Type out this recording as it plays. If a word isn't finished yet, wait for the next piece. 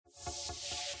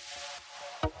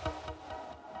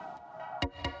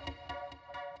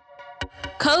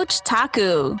Coach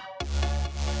Taku.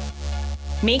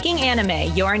 Making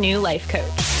anime your new life coach.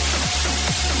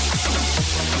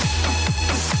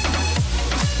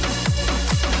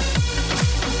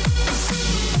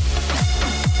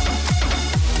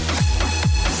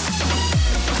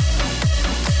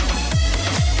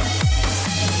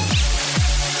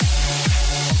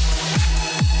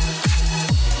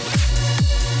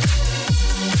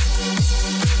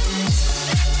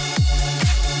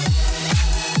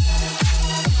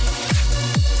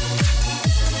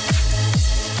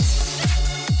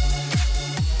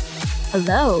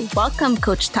 Hello, welcome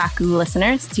Coach Taku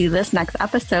listeners to this next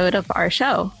episode of our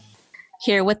show.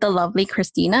 Here with the lovely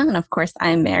Christina, and of course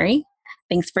I'm Mary.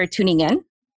 Thanks for tuning in.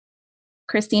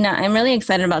 Christina, I'm really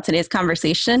excited about today's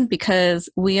conversation because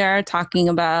we are talking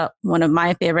about one of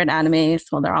my favorite animes.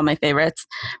 Well, they're all my favorites,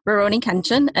 Rurouni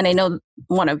Kenshin, and I know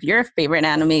one of your favorite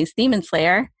animes, Demon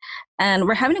Slayer. And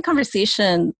we're having a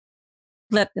conversation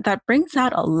that brings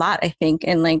out a lot, I think,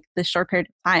 in like this short period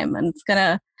of time. And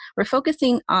we're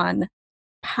focusing on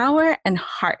power and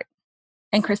heart.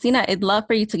 And Christina, I'd love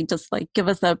for you to just like give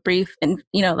us a brief and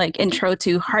intro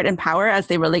to heart and power as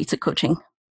they relate to coaching.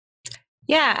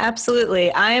 Yeah,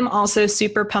 absolutely. I'm also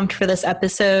super pumped for this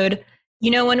episode. You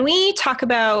know, when we talk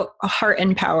about heart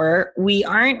and power, we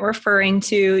aren't referring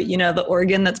to, the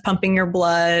organ that's pumping your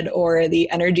blood or the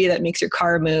energy that makes your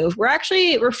car move. We're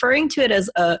actually referring to it as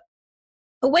a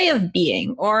way of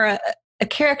being or a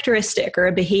characteristic or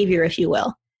a behavior, if you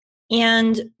will.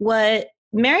 And what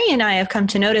Mary and I have come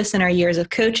to notice in our years of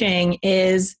coaching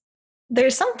is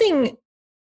there's something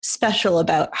special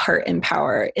about heart and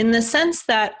power in the sense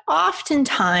that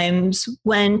oftentimes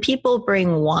when people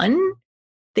bring one,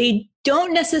 they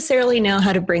don't necessarily know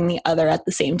how to bring the other at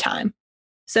the same time.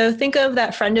 So think of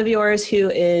that friend of yours who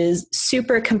is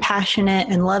super compassionate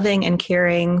and loving and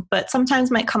caring, but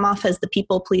sometimes might come off as the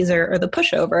people pleaser or the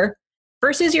pushover,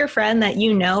 versus your friend that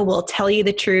will tell you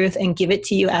the truth and give it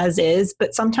to you as is,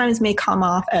 but sometimes may come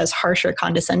off as harsh or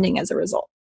condescending as a result.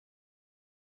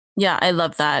 Yeah, I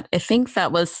love that. I think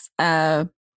that was,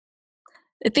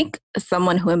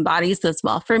 someone who embodies this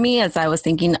well for me as I was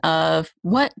thinking of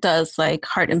what does like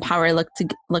heart and power look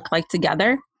like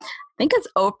together. I think it's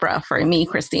Oprah for me,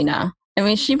 Christina. I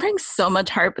mean, she brings so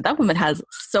much heart, but that woman has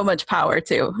so much power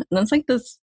too. And it's like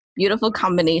this beautiful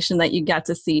combination that you get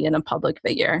to see in a public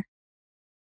figure.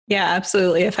 Yeah,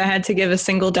 absolutely. If I had to give a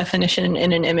single definition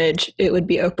in an image, it would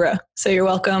be Oprah. So you're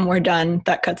welcome. We're done.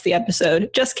 That cuts the episode.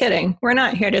 Just kidding. We're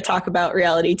not here to talk about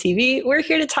reality TV. We're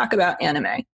here to talk about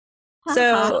anime.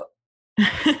 So,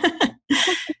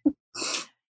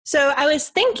 so I was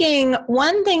thinking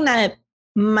one thing that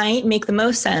might make the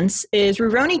most sense is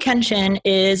Rurouni Kenshin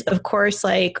is, of course,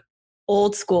 like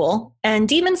old school, and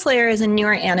Demon Slayer is a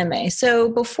newer anime. So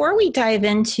before we dive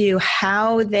into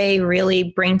how they really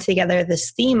bring together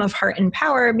this theme of heart and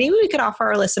power, maybe we could offer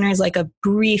our listeners like a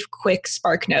brief, quick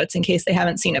spark notes in case they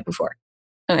haven't seen it before.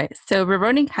 Okay, so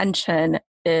Rurouni Kenshin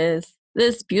is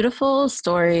this beautiful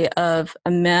story of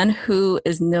a man who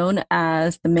is known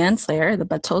as the Manslayer, the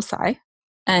Battosai,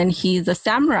 and he's a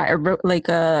samurai, like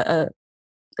a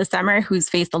samurai who's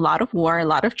faced a lot of war, a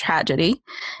lot of tragedy,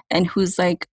 and who's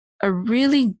like a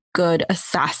really good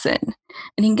assassin.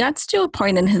 And he gets to a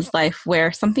point in his life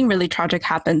where something really tragic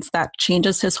happens that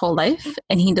changes his whole life,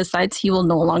 and he decides he will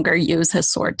no longer use his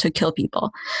sword to kill people.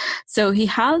 So he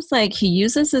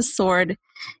uses his sword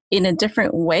in a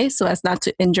different way so as not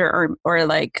to injure or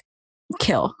like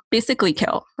kill, basically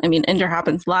kill. I mean, injure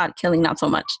happens a lot, killing not so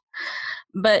much.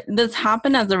 But this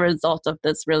happened as a result of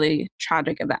this really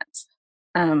tragic event.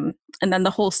 And then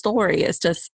the whole story is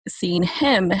just seeing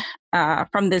him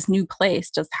from this new place,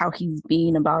 just how he's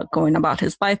going about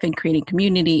his life and creating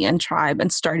community and tribe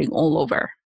and starting all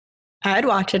over. I'd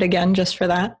watch it again just for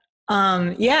that.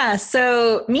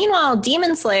 So meanwhile,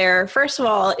 Demon Slayer, first of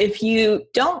all, if you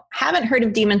haven't heard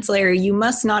of Demon Slayer, you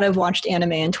must not have watched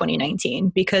anime in 2019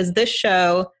 because this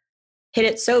show hit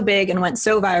it so big and went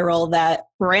so viral that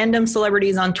random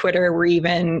celebrities on Twitter were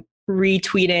even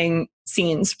retweeting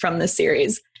scenes from this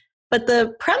series. But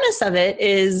the premise of it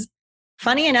is,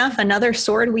 funny enough, another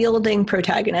sword-wielding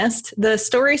protagonist. The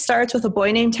story starts with a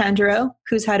boy named Tanjiro,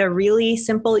 who's had a really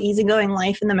simple, easygoing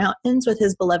life in the mountains with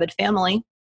his beloved family.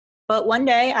 But one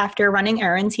day, after running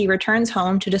errands, he returns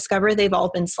home to discover they've all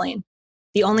been slain.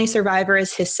 The only survivor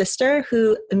is his sister,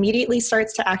 who immediately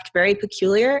starts to act very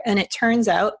peculiar, and it turns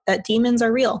out that demons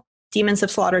are real. Demons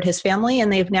have slaughtered his family,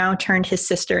 and they've now turned his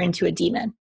sister into a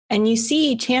demon. And you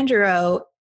see Tanjiro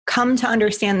come to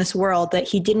understand this world that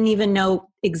he didn't even know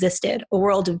existed, a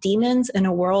world of demons and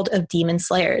a world of demon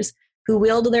slayers. who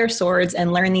wield their swords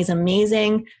and learn these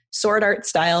amazing sword art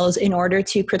styles in order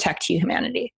to protect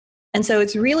humanity. And so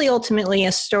it's really ultimately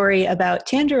a story about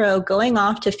Tanjiro going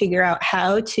off to figure out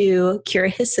how to cure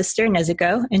his sister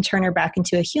Nezuko and turn her back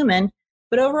into a human,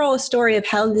 but overall a story of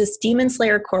how this Demon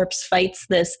Slayer corpse fights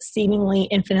this seemingly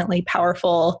infinitely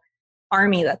powerful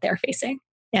army that they're facing.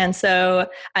 And so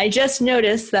I just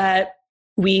noticed that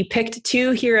we picked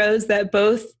two heroes that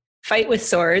both fight with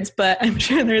swords, but I'm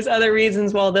sure there's other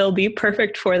reasons why they'll be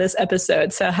perfect for this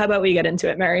episode. So how about we get into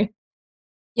it, Mary?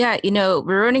 Yeah,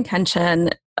 Rurouni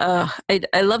Kenshin,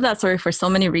 I love that story for so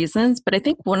many reasons, but I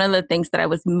think one of the things that I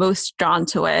was most drawn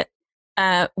to it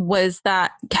was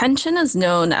that Kenshin is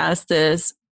known as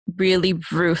this really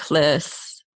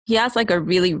ruthless, he has like a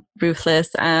really ruthless,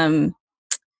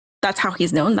 that's how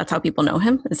he's known, that's how people know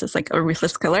him, is just like a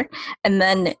ruthless killer. And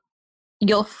then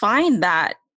you'll find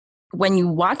that when you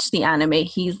watch the anime,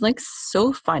 he's like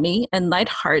so funny and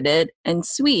lighthearted and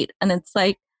sweet. And it's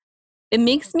like, it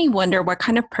makes me wonder what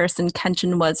kind of person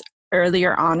Kenshin was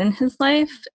earlier on in his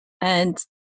life and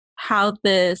how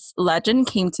this legend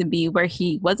came to be where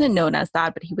he wasn't known as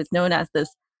that, but he was known as this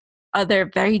other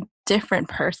very different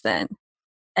person.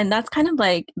 And that's kind of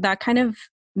like, that kind of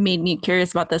made me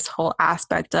curious about this whole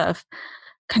aspect of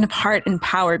kind of heart and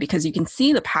power, because you can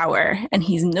see the power and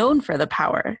he's known for the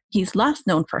power. He's less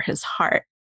known for his heart.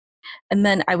 And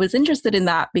then I was interested in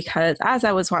that because as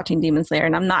I was watching Demon Slayer,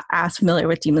 and I'm not as familiar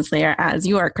with Demon Slayer as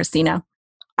you are, Christina,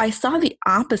 I saw the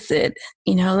opposite,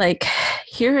 like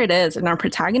here it is. And our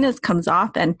protagonist comes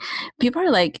off and people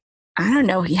are like, I don't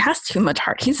know, he has too much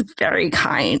heart. He's very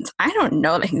kind. I don't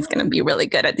know that he's going to be really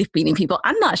good at defeating people.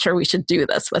 I'm not sure we should do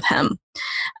this with him.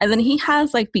 And then he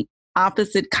has like the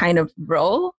opposite kind of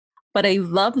role. But I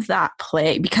love that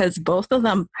play because both of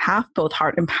them have both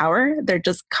heart and power. They're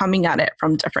just coming at it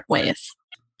from different ways.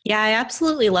 Yeah, I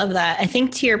absolutely love that. I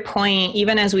think to your point,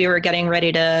 even as we were getting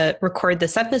ready to record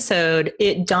this episode,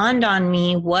 it dawned on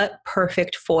me what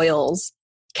perfect foils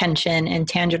Kenshin and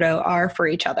Tanjiro are for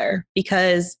each other.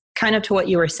 Because kind of to what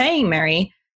you were saying,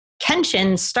 Mary,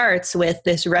 Kenshin starts with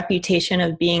this reputation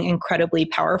of being incredibly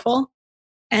powerful.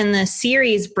 And the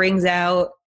series brings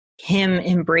out him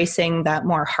embracing that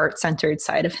more heart-centered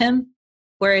side of him.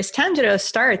 Whereas Tanjiro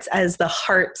starts as the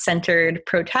heart-centered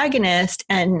protagonist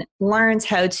and learns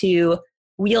how to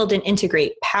wield and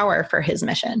integrate power for his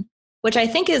mission, which I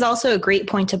think is also a great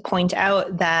point to point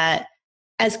out that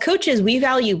as coaches, we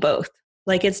value both.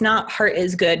 Like it's not heart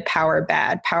is good, power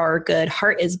bad, power good,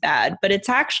 heart is bad, but it's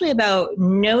actually about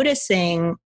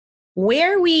noticing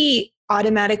where we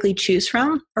automatically choose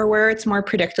from or where it's more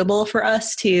predictable for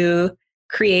us to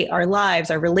create our lives,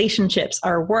 our relationships,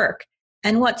 our work,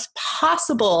 and what's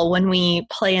possible when we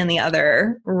play in the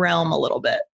other realm a little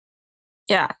bit.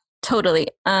 Yeah, totally.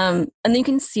 And you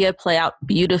can see it play out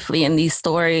beautifully in these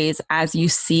stories as you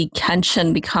see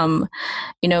Kenshin become,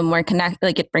 more connected,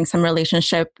 like it brings some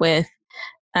relationship with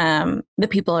the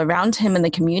people around him and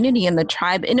the community and the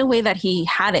tribe in a way that he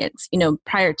hadn't.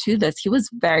 Prior to this, he was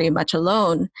very much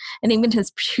alone. And even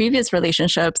his previous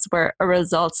relationships were a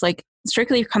result, like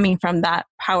strictly coming from that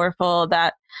powerful,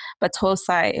 that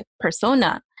Batosai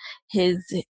persona. His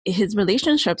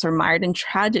relationships are mired in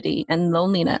tragedy and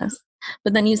loneliness.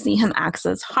 But then you see him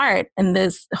access heart and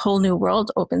this whole new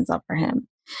world opens up for him.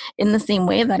 In the same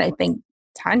way that I think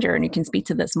Tanjiro, and you can speak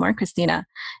to this more, Christina,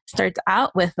 starts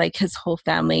out with like his whole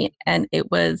family, and it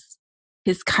was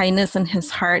his kindness and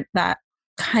his heart that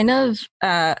kind of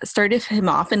started him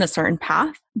off in a certain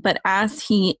path. But as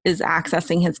he is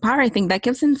accessing his power, I think that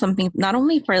gives him something not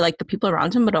only for like the people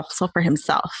around him, but also for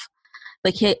himself.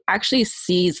 Like he actually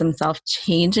sees himself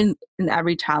change in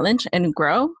every challenge and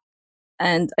grow.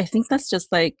 And I think that's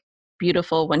just like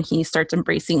beautiful when he starts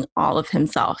embracing all of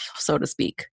himself, so to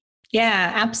speak.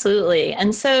 Yeah, absolutely.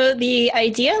 And so the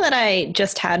idea that I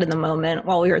just had in the moment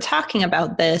while we were talking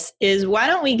about this is why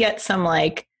don't we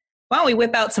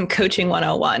whip out some coaching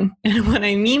 101? And what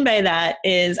I mean by that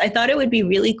is I thought it would be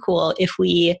really cool if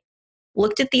we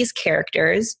looked at these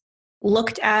characters,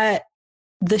 looked at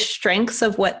the strengths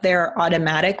of what their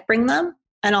automatic bring them,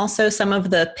 and also some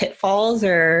of the pitfalls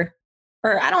or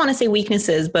I don't want to say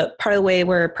weaknesses, but part of the way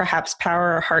where perhaps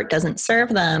power or heart doesn't serve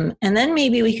them. And then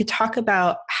maybe we could talk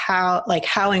about how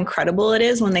incredible it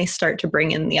is when they start to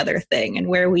bring in the other thing and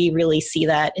where we really see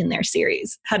that in their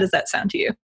series. How does that sound to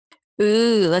you?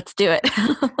 Ooh, let's do it.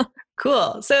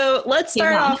 Cool. So let's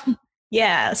start off.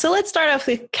 Yeah. So let's start off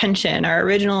with Kenshin, our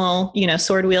original,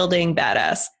 sword wielding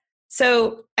badass.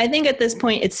 So I think at this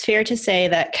point, it's fair to say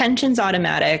that Kenshin's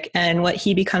automatic and what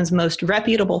he becomes most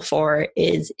reputable for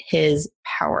is his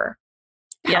power.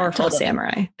 Powerful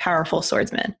samurai, powerful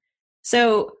swordsman.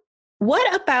 So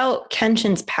what about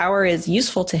Kenshin's power is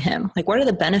useful to him? Like, what are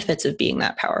the benefits of being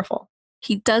that powerful?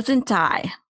 He doesn't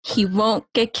die. He won't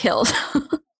get killed.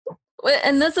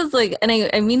 And this is like, and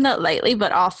I mean that lightly,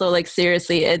 but also like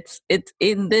seriously, it's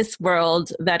in this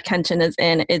world that Kenshin is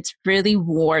in, it's really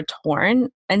war torn.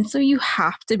 And so you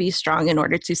have to be strong in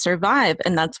order to survive.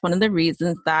 And that's one of the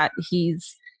reasons that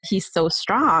he's so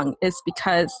strong, is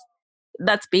because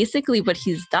that's basically what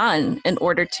he's done in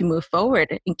order to move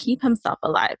forward and keep himself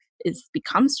alive, is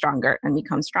become stronger and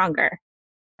become stronger.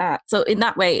 So in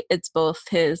that way, it's both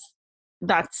his,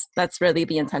 that's really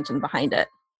the intention behind it.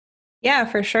 Yeah,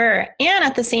 for sure. And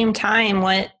at the same time,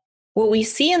 what we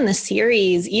see in the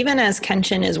series, even as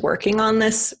Kenshin is working on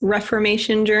this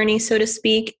reformation journey, so to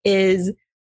speak, is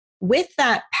with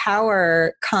that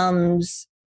power comes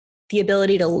the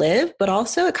ability to live, but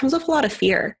also it comes with a lot of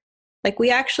fear. Like,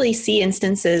 we actually see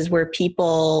instances where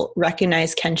people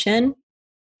recognize Kenshin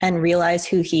and realize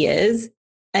who he is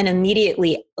and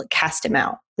immediately cast him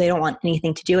out. They don't want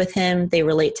anything to do with him. They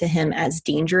relate to him as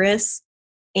dangerous.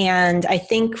 And I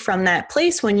think from that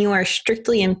place, when you are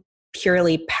strictly and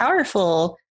purely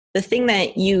powerful, the thing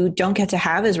that you don't get to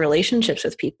have is relationships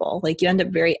with people. Like, you end up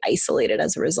very isolated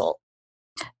as a result.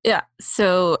 Yeah.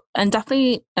 So, and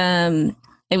definitely, I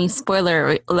mean,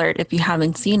 spoiler alert if you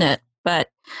haven't seen it, but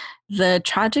the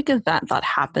tragic event that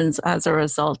happens as a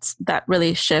result that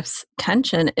really shifts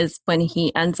Kenshin is when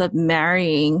he ends up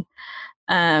marrying,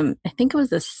 I think it was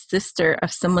the sister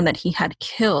of someone that he had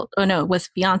killed. Oh no, it was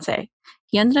fiance.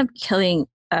 He ended up killing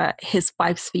his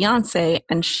wife's fiance,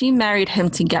 and she married him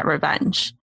to get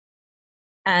revenge.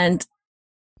 And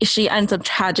she ends up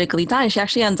tragically dying. She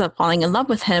actually ends up falling in love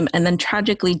with him and then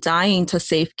tragically dying to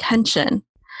save Kenshin.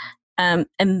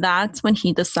 And that's when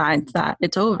he decides that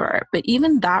it's over. But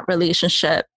even that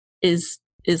relationship is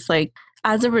like,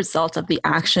 as a result of the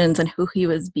actions and who he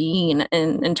was being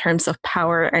in terms of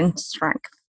power and strength,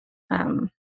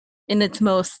 in its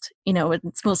most, in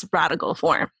its most radical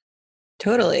form.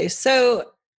 Totally.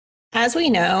 So, as we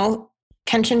know,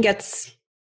 Kenshin gets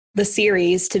the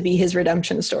series to be his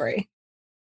redemption story.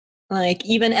 Like,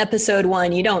 even episode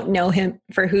 1, you don't know him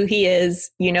for who he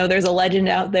is. You know, there's a legend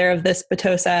out there of this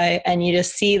Battosai, and you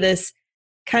just see this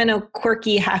kind of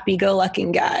quirky,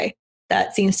 happy-go-lucky guy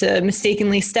that seems to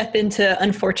mistakenly step into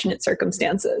unfortunate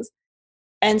circumstances.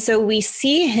 And so we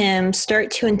see him start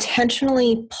to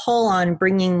intentionally pull on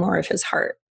bringing more of his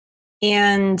heart.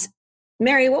 And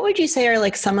Mary, what would you say are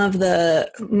like some of the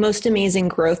most amazing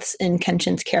growths in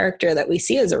Kenshin's character that we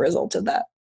see as a result of that?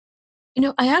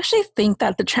 I actually think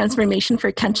that the transformation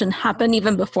for Kenshin happened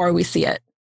even before we see it.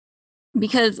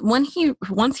 Because once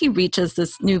he reaches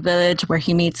this new village where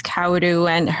he meets Kaoru,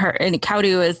 and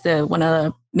Kaoru is one of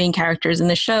the main characters in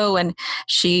the show, and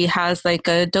she has like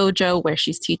a dojo where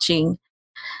she's teaching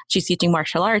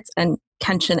martial arts, and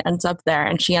Kenshin ends up there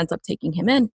and she ends up taking him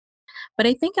in. But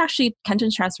I think actually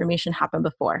Kenshin's transformation happened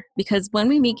before, because when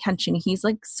we meet Kenshin, he's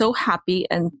like so happy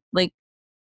and like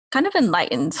kind of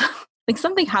enlightened. Like,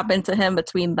 something happened to him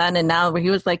between then and now where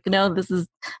he was like, no, this is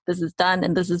done,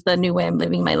 and this is the new way I'm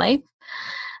living my life.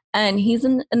 And he's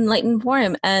in enlightened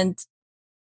form. And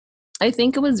I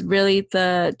think it was really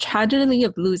the tragedy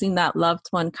of losing that loved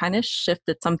one kind of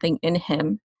shifted something in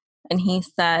him. And he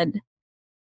said,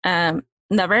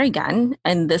 never again.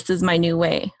 And this is my new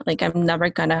way. Like, I'm never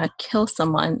gonna kill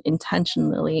someone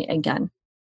intentionally again.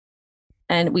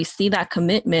 And we see that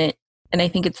commitment. And I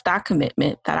think it's that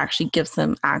commitment that actually gives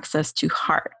him access to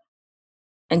heart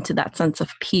and to that sense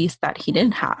of peace that he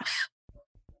didn't have.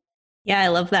 Yeah, I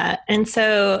love that. And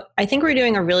so I think we're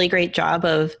doing a really great job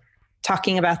of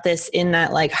talking about this in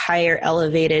that like higher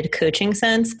elevated coaching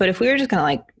sense. But if we were just gonna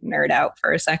like nerd out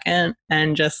for a second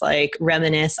and just like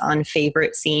reminisce on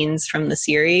favorite scenes from the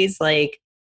series, like,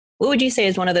 what would you say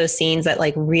is one of those scenes that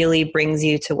like really brings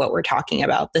you to what we're talking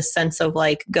about? This sense of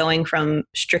like going from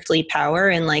strictly power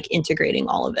and like integrating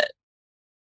all of it.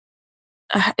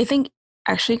 I think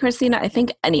actually, Christina, I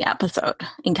think any episode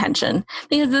in Kenshin,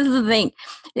 because this is the thing,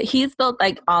 he's built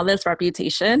like all this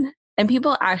reputation, and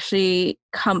people actually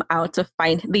come out to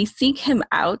they seek him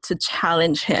out to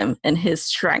challenge him and his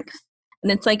strength.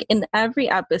 And it's like in every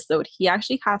episode, he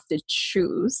actually has to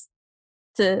choose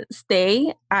to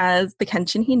stay as the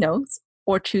Kenshin he knows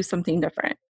or choose something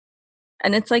different.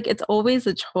 And it's like, it's always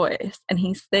a choice. And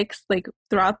he sticks, like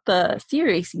throughout the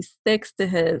series, he sticks to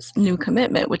his new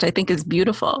commitment, which I think is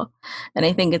beautiful. And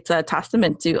I think it's a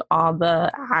testament to all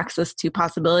the access to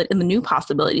possibility and the new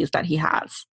possibilities that he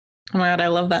has. Oh my God, I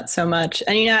love that so much.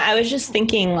 And, I was just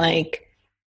thinking like,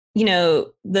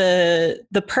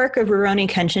 the perk of Rurouni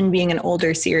Kenshin being an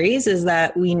older series is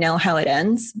that we know how it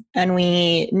ends, and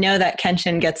we know that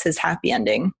Kenshin gets his happy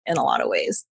ending in a lot of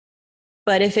ways.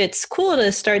 But if it's cool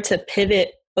to start to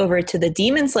pivot over to the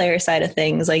Demon Slayer side of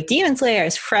things, like Demon Slayer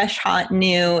is fresh, hot,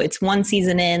 new. It's one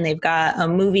season in. They've got a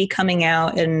movie coming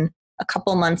out in a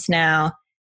couple months now.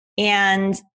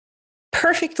 And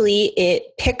perfectly, it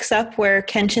picks up where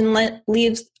Kenshin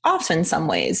leaves off in some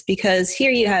ways, because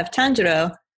here you have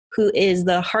Tanjiro, who is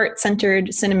the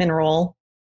heart-centered cinnamon roll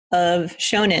of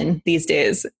shonen these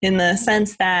days, in the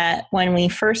sense that when we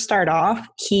first start off,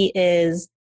 he is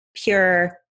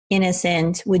pure,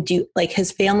 innocent, would do, like,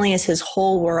 his family is his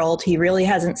whole world. He really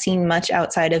hasn't seen much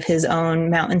outside of his own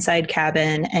mountainside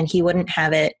cabin, and he wouldn't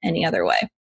have it any other way.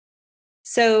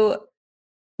 So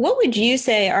what would you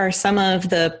say are some of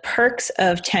the perks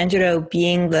of Tanjiro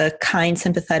being the kind,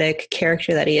 sympathetic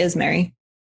character that he is, Mary?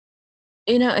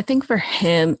 I think for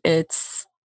him,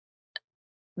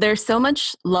 there's so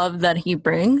much love that he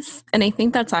brings. And I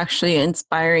think that's actually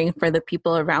inspiring for the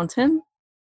people around him,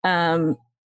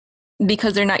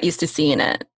 because they're not used to seeing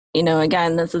it.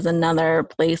 Again, this is another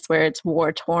place where it's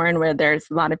war-torn, where there's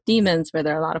a lot of demons, where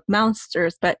there are a lot of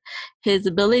monsters, but his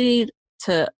ability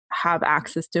to have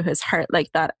access to his heart like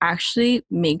that actually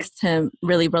makes him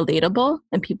really relatable,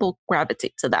 and people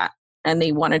gravitate to that and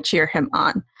they want to cheer him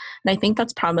on. And I think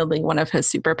that's probably one of his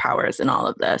superpowers in all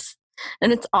of this.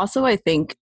 And it's also, I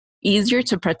think, easier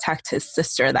to protect his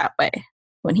sister that way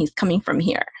when he's coming from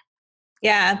here.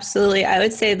 Yeah, absolutely. I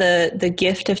would say the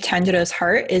gift of Tanjiro's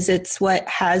heart is it's what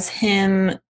has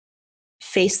him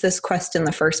face this quest in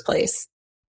the first place.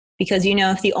 Because,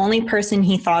 if the only person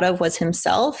he thought of was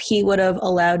himself, he would have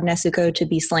allowed Nezuko to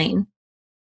be slain.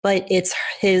 But it's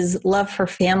his love for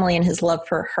family and his love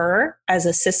for her as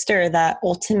a sister that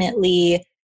ultimately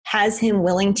has him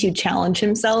willing to challenge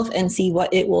himself and see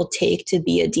what it will take to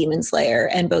be a demon slayer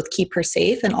and both keep her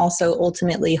safe and also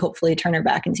ultimately, hopefully, turn her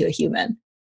back into a human.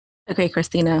 Okay,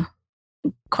 Christina,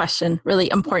 question,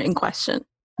 really important question.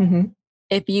 Mm-hmm.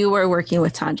 If you were working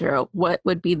with Tanjiro, what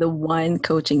would be the one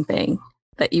coaching thing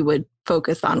that you would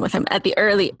focus on with him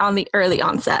on the early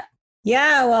onset?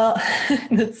 Yeah, well,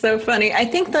 that's so funny. I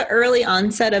think the early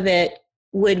onset of it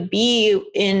would be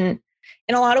in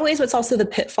a lot of ways what's also the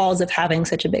pitfalls of having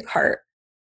such a big heart.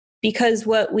 Because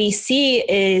what we see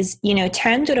is,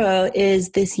 Tanjiro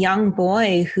is this young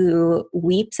boy who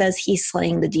weeps as he's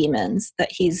slaying the demons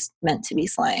that he's meant to be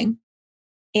slaying.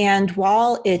 And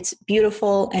while it's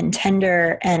beautiful and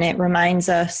tender and it reminds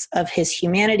us of his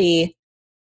humanity,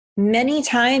 many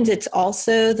times it's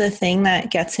also the thing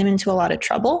that gets him into a lot of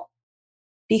trouble,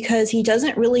 because he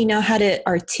doesn't really know how to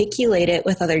articulate it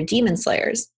with other demon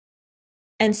slayers.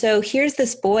 And so here's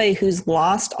this boy who's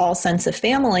lost all sense of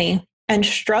family and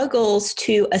struggles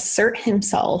to assert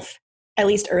himself, at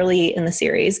least early in the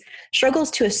series, struggles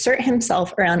to assert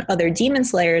himself around other demon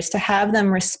slayers to have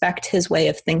them respect his way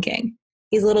of thinking.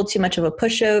 He's a little too much of a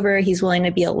pushover. He's willing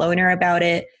to be a loner about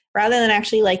it, rather than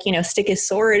actually stick his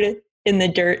sword in the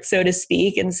dirt, so to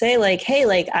speak, and say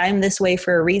hey, I'm this way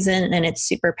for a reason and it's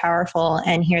super powerful.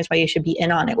 And here's why you should be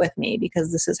in on it with me,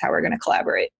 because this is how we're going to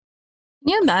collaborate.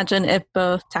 Can you imagine if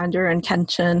both Tanjiro and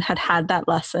Kenshin had that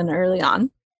lesson early on?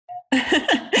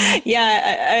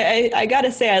 Yeah, I got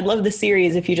to say, I'd love the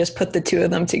series if you just put the two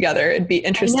of them together. It'd be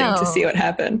interesting to see what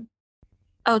happened.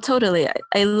 Oh, totally.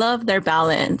 I love their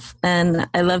balance, and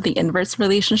I love the inverse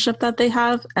relationship that they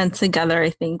have. And together, I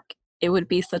think it would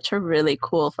be such a really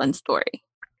cool, fun story.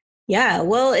 Yeah,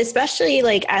 well, especially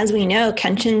as we know,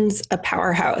 Kenshin's a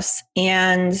powerhouse.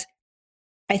 And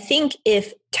I think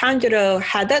if Tanjiro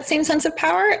had that same sense of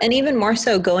power, and even more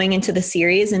so going into the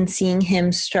series and seeing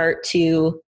him start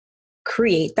to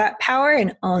create that power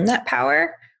and own that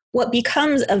power, what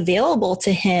becomes available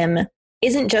to him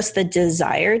isn't just the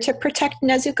desire to protect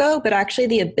Nezuko, but actually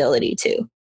the ability to.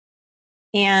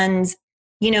 And,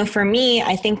 for me,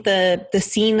 I think the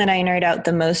scene that I nerd out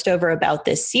the most over about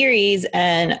this series,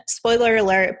 and spoiler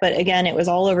alert, but again, it was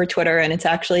all over Twitter, and it's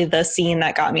actually the scene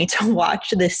that got me to watch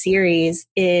this series,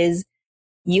 is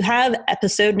you have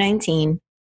episode 19,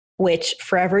 which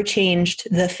forever changed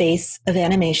the face of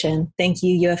animation. Thank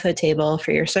you, UFO Table,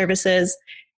 for your services.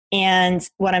 And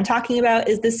what I'm talking about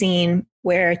is the scene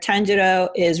where Tanjiro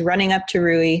is running up to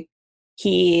Rui.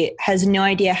 He has no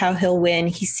idea how he'll win.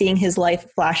 He's seeing his life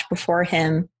flash before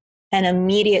him. And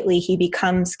immediately he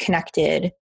becomes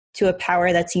connected to a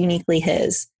power that's uniquely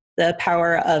his, the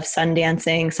power of sun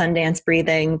dancing, Sundance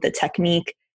breathing, the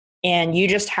technique. And you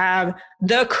just have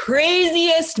the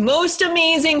craziest, most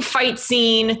amazing fight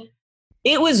scene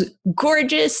It was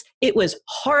gorgeous. It was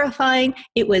horrifying.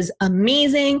 It was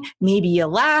amazing. Maybe you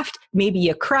laughed, maybe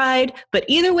you cried, but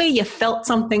either way, you felt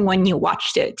something when you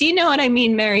watched it. Do you know what I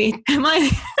mean, Mary? Am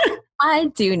I? I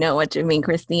do know what you mean,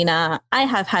 Christina. I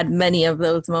have had many of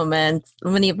those moments,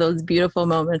 many of those beautiful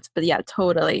moments, but yeah,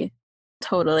 totally.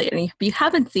 Totally. And if you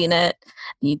haven't seen it,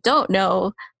 you don't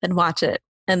know, then watch it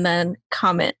and then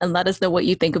comment and let us know what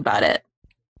you think about it.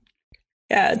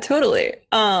 Yeah, totally.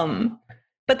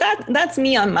 But that's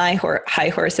me on my high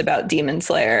horse about Demon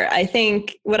Slayer. I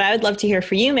think what I would love to hear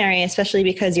for you, Mary, especially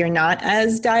because you're not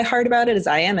as diehard about it as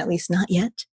I am, at least not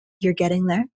yet. You're getting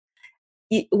there.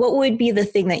 What would be the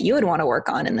thing that you would want to work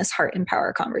on in this heart and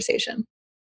power conversation?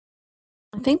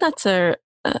 I think that's a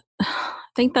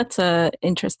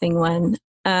interesting one.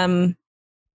 Because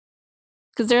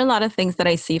there are a lot of things that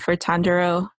I see for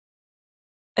Tanjiro.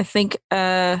 I think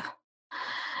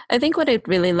what I'd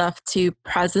really love to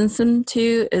presence him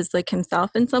to is like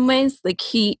himself in some ways. Like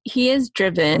he is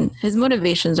driven, his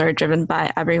motivations are driven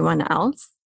by everyone else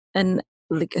and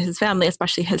like his family,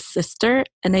 especially his sister.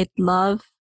 And I'd love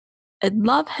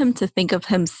him to think of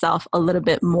himself a little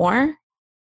bit more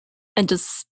and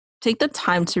just take the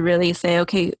time to really say,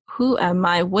 okay, who am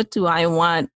I? What do I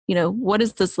want? You know, what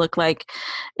does this look like?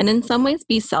 And in some ways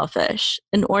be selfish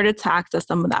in order to access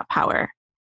some of that power.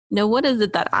 You know, what is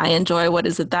it that I enjoy? What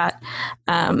is it that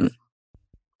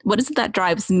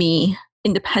drives me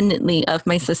independently of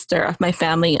my sister, of my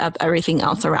family, of everything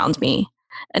else around me?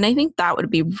 And I think that would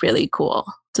be really cool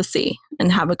to see and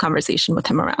have a conversation with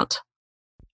him around.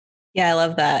 Yeah, I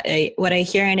love that. What I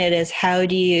hear in it is, how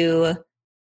do you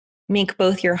make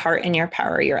both your heart and your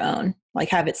power your own? Like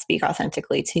have it speak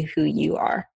authentically to who you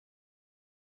are.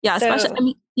 Yeah,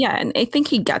 especially, and I think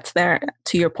he gets there,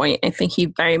 to your point. I think he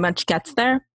very much gets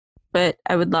there. But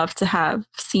I would love to have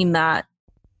seen that,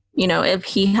 you know, if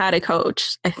he had a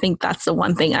coach, I think that's the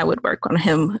one thing I would work on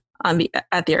him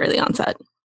at the early onset.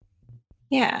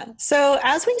 Yeah. So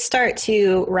as we start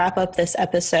to wrap up this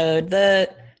episode, the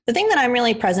thing that I'm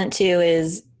really present to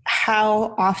is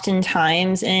how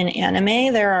oftentimes in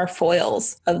anime there are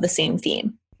foils of the same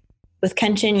theme. With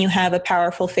Kenshin, you have a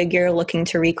powerful figure looking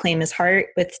to reclaim his heart.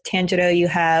 With Tanjiro, you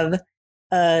have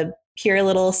a pure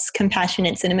little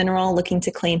compassionate cinnamon roll looking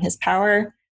to claim his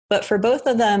power. But for both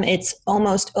of them, it's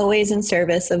almost always in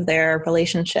service of their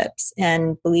relationships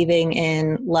and believing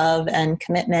in love and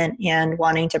commitment and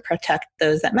wanting to protect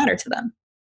those that matter to them.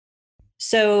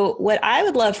 So what I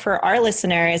would love for our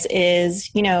listeners is,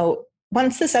 you know,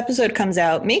 once this episode comes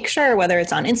out, make sure, whether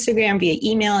it's on Instagram, via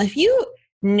email, if you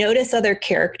notice other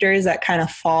characters that kind of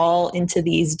fall into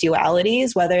these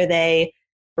dualities, whether they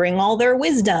bring all their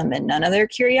wisdom and none of their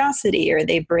curiosity, or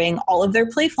they bring all of their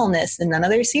playfulness and none of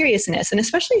their seriousness. And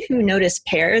especially if you notice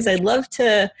pairs, I'd love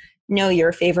to know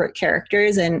your favorite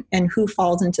characters and who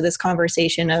falls into this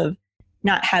conversation of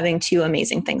not having two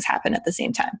amazing things happen at the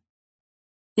same time.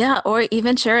 Yeah, or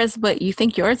even share us what you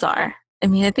think yours are. I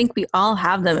mean, I think we all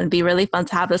have them. It'd be really fun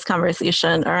to have this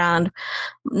conversation around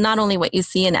not only what you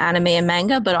see in anime and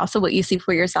manga, but also what you see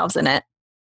for yourselves in it.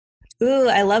 Ooh,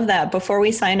 I love that. Before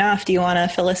we sign off, do you want to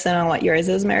fill us in on what yours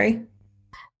is, Mary?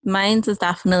 Mine's is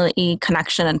definitely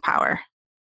connection and power.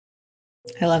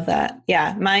 I love that.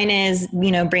 Yeah, mine is,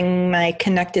 you know, bringing my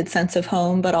connected sense of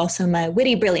home, but also my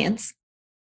witty brilliance.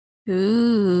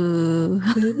 Ooh.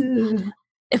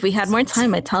 If we had more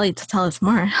time, I'd tell you to tell us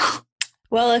more.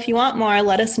 Well, if you want more,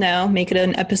 let us know. Make it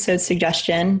an episode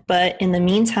suggestion. But in the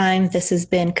meantime, this has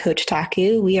been Coach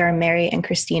Taku. We are Mary and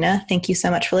Christina. Thank you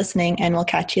so much for listening, and we'll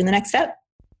catch you in the next step.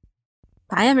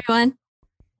 Bye, everyone.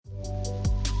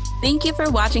 Thank you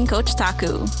for watching Coach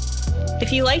Taku.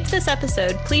 If you liked this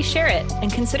episode, please share it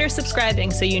and consider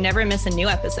subscribing so you never miss a new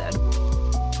episode.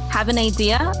 Have an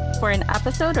idea for an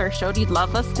episode or show you'd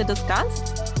love us to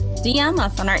discuss? DM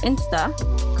us on our Insta,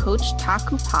 Coach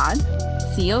Taku Pod,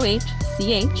 CoachTACUPOD,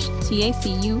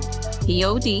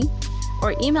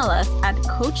 or email us at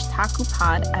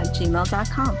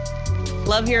coachtakupod@gmail.com.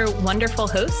 Love your wonderful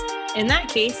host? In that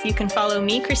case, you can follow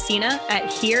me, Christina, at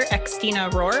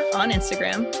HereXtinaRoar on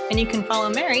Instagram, and you can follow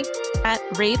Mary at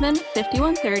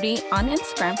Raven5130 on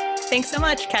Instagram. Thanks so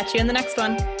much. Catch you in the next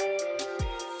one.